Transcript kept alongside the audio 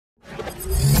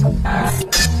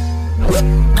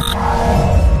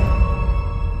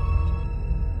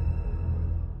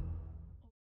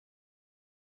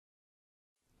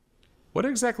What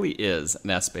exactly is an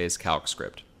Essbase Calc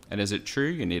Script? And is it true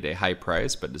you need a high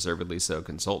price but deservedly so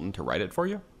consultant to write it for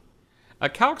you? A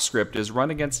calc script is run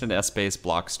against an Essbase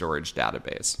block storage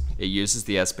database. It uses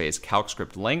the Essbase Calc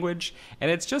Script language,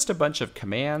 and it's just a bunch of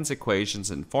commands,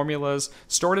 equations, and formulas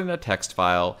stored in a text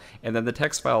file, and then the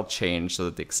text file changed so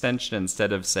that the extension,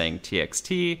 instead of saying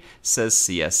txt, says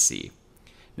csc.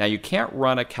 Now, you can't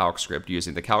run a calc script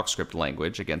using the calc script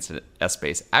language against an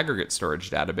Essbase aggregate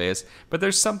storage database, but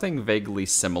there's something vaguely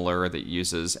similar that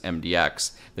uses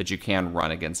MDX that you can run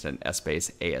against an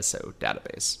Essbase ASO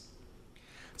database.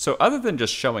 So other than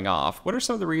just showing off, what are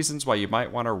some of the reasons why you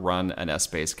might want to run an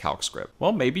Essbase calc script?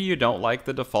 Well, maybe you don't like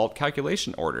the default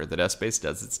calculation order that Essbase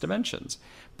does its dimensions.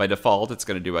 By default, it's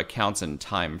going to do a counts in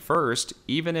time first,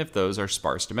 even if those are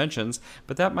sparse dimensions,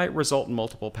 but that might result in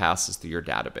multiple passes through your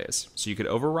database. So you could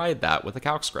override that with a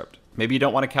calc script. Maybe you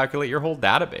don't want to calculate your whole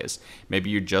database. Maybe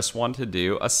you just want to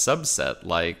do a subset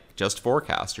like just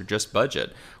forecast or just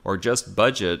budget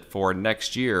for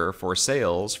next year for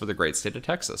sales for the great state of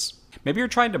Texas. Maybe you're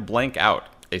trying to blank out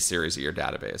a series of your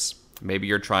database. Maybe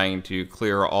you're trying to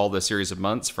clear all the series of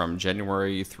months from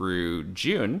January through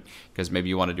June, because maybe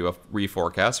you want to do a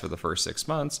reforecast for the first 6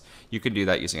 months. You can do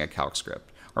that using a calc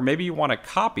script. Or maybe you want to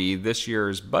copy this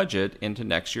year's budget into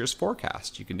next year's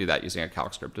forecast. You can do that using a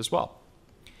calc script as well.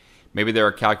 Maybe there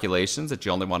are calculations that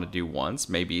you only want to do once,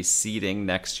 maybe seeding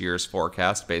next year's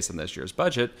forecast based on this year's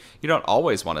budget. You don't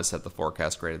always want to set the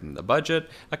forecast greater than the budget.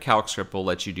 A calc script will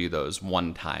let you do those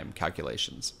one-time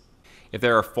calculations. If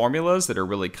there are formulas that are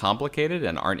really complicated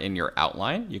and aren't in your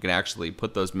outline, you can actually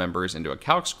put those members into a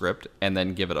calc script and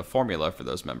then give it a formula for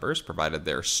those members, provided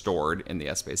they're stored in the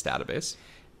Essbase database.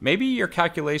 Maybe your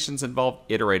calculations involve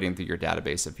iterating through your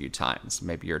database a few times.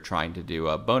 Maybe you're trying to do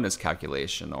a bonus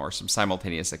calculation or some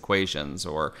simultaneous equations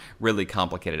or really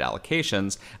complicated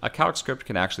allocations. A calc script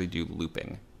can actually do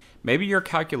looping. Maybe your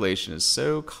calculation is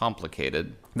so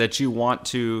complicated that you want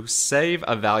to save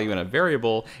a value in a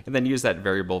variable and then use that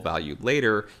variable value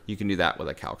later. You can do that with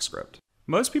a calc script.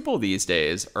 Most people these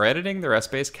days are editing their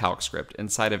Essbase Calc Script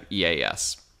inside of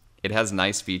EAS. It has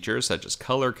nice features such as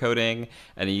color coding,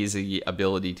 an easy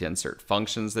ability to insert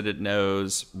functions that it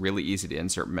knows, really easy to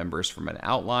insert members from an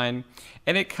outline,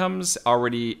 and it comes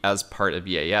already as part of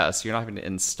EAS. You're not having to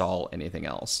install anything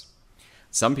else.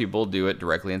 Some people do it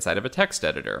directly inside of a text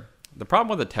editor. The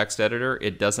problem with a text editor,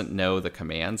 it doesn't know the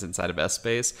commands inside of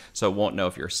Essbase, so it won't know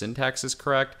if your syntax is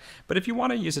correct. But if you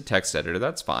want to use a text editor,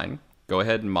 that's fine. Go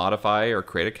ahead and modify or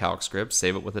create a calc script,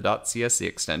 save it with a .csc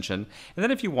extension, and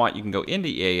then if you want, you can go into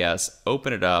EAS,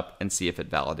 open it up, and see if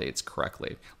it validates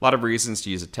correctly. A lot of reasons to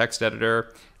use a text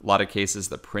editor. A lot of cases,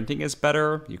 the printing is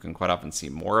better. You can quite often see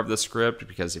more of the script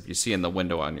because if you see in the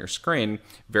window on your screen,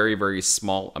 very, very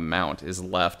small amount is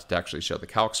left to actually show the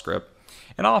calc script.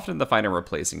 And often the find and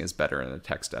replacing is better in a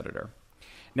text editor.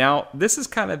 Now, this is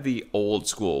kind of the old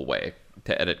school way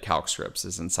to edit calc scripts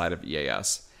is inside of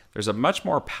EAS. There's a much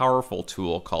more powerful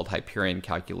tool called Hyperion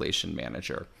Calculation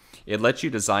Manager. It lets you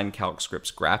design calc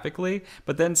scripts graphically,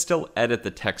 but then still edit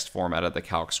the text format of the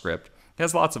calc script. It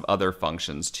has lots of other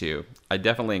functions too. I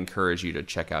definitely encourage you to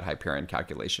check out Hyperion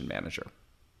Calculation Manager.